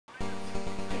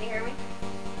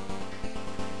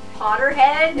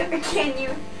Potterhead? Can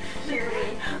you hear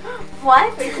me?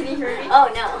 What? Wait, can you hear me? Oh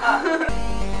no.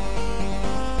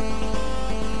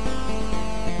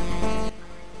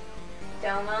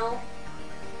 Domo.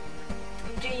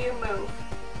 Do you move?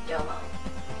 Domo.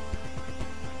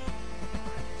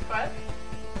 What?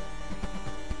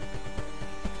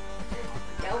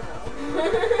 Domo.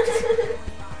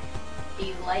 Do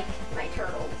you like my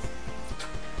turtles?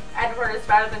 Edward is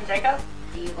better than Jacob?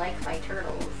 Do you like my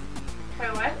turtles?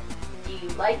 Wait, what? Do you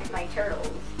like my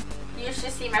turtles? You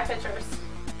should see my pictures.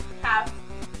 Have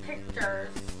pictures.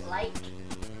 Like.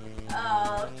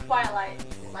 Twilight.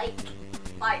 Like.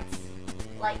 Lights.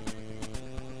 Like.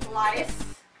 Lights.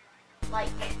 Like.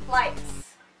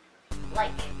 Lights.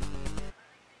 Like.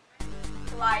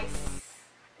 Lights.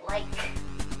 Like.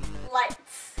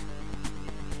 Lights.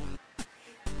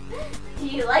 Do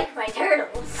you like my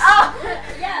turtles? Oh!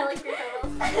 Yeah, I like your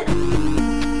turtles.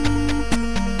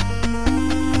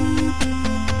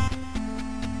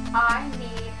 I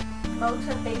need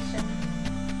motivation.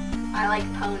 I like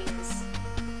ponies.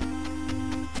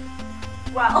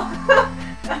 Well,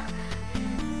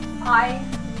 I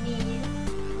need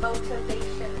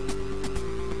motivation.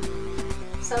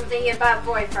 Something about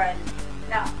boyfriend.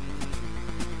 No.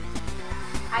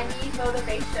 I need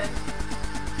motivation.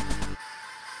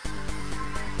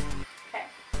 Okay.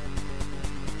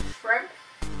 Shrimp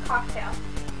cocktail.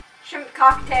 Shrimp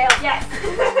cocktail. Yes.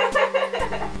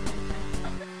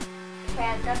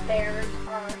 Panda bears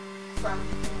are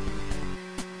something.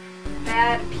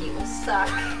 Bad people suck.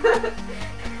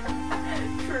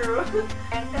 True.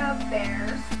 Panda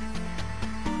bears.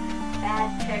 Bad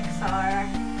chicks are.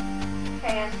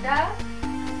 Panda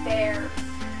bears.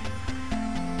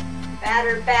 Bad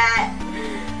or bad.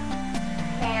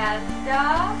 Panda.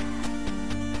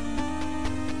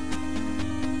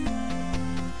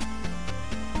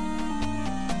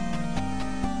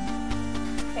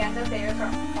 Panda bears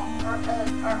are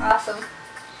awesome.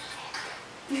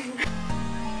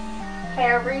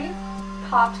 Harry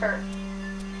Potter.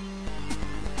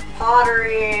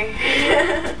 Pottery.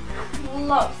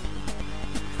 Close.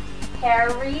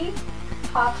 Harry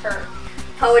Potter.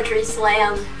 Poetry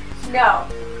slam. No.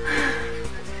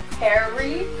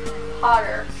 Harry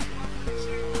Potter.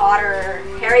 Potter.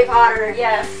 Harry Potter.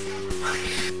 Yes.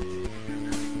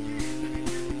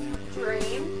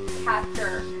 Dream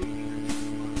catcher.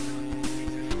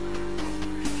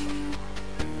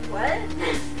 What?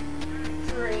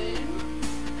 Dream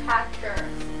catcher.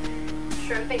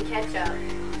 Shrimp and ketchup.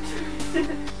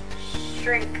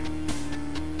 Shrink.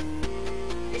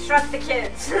 You shrunk the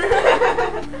kids.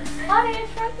 Honey, I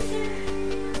shrunk the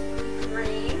kids.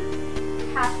 Dream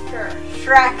catcher.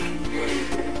 Shrek.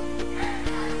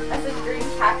 That's a dream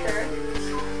catcher.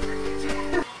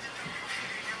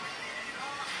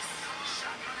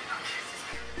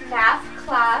 Math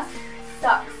class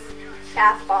sucks.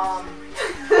 Bath bomb.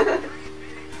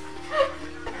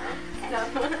 No.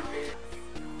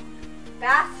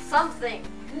 Bath something.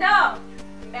 No.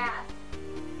 Math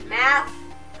Math.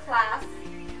 class.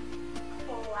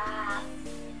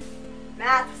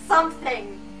 Math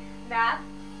something. Math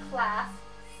class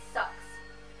sucks.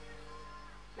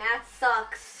 Math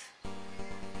sucks.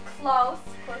 Close.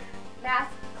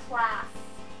 Math class.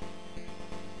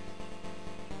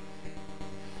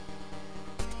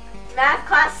 Math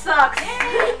class sucks.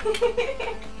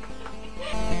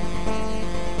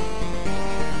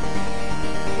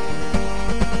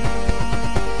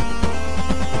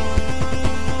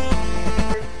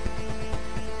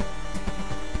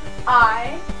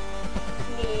 I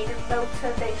need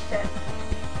motivation.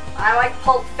 I like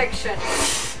Pulp Fiction.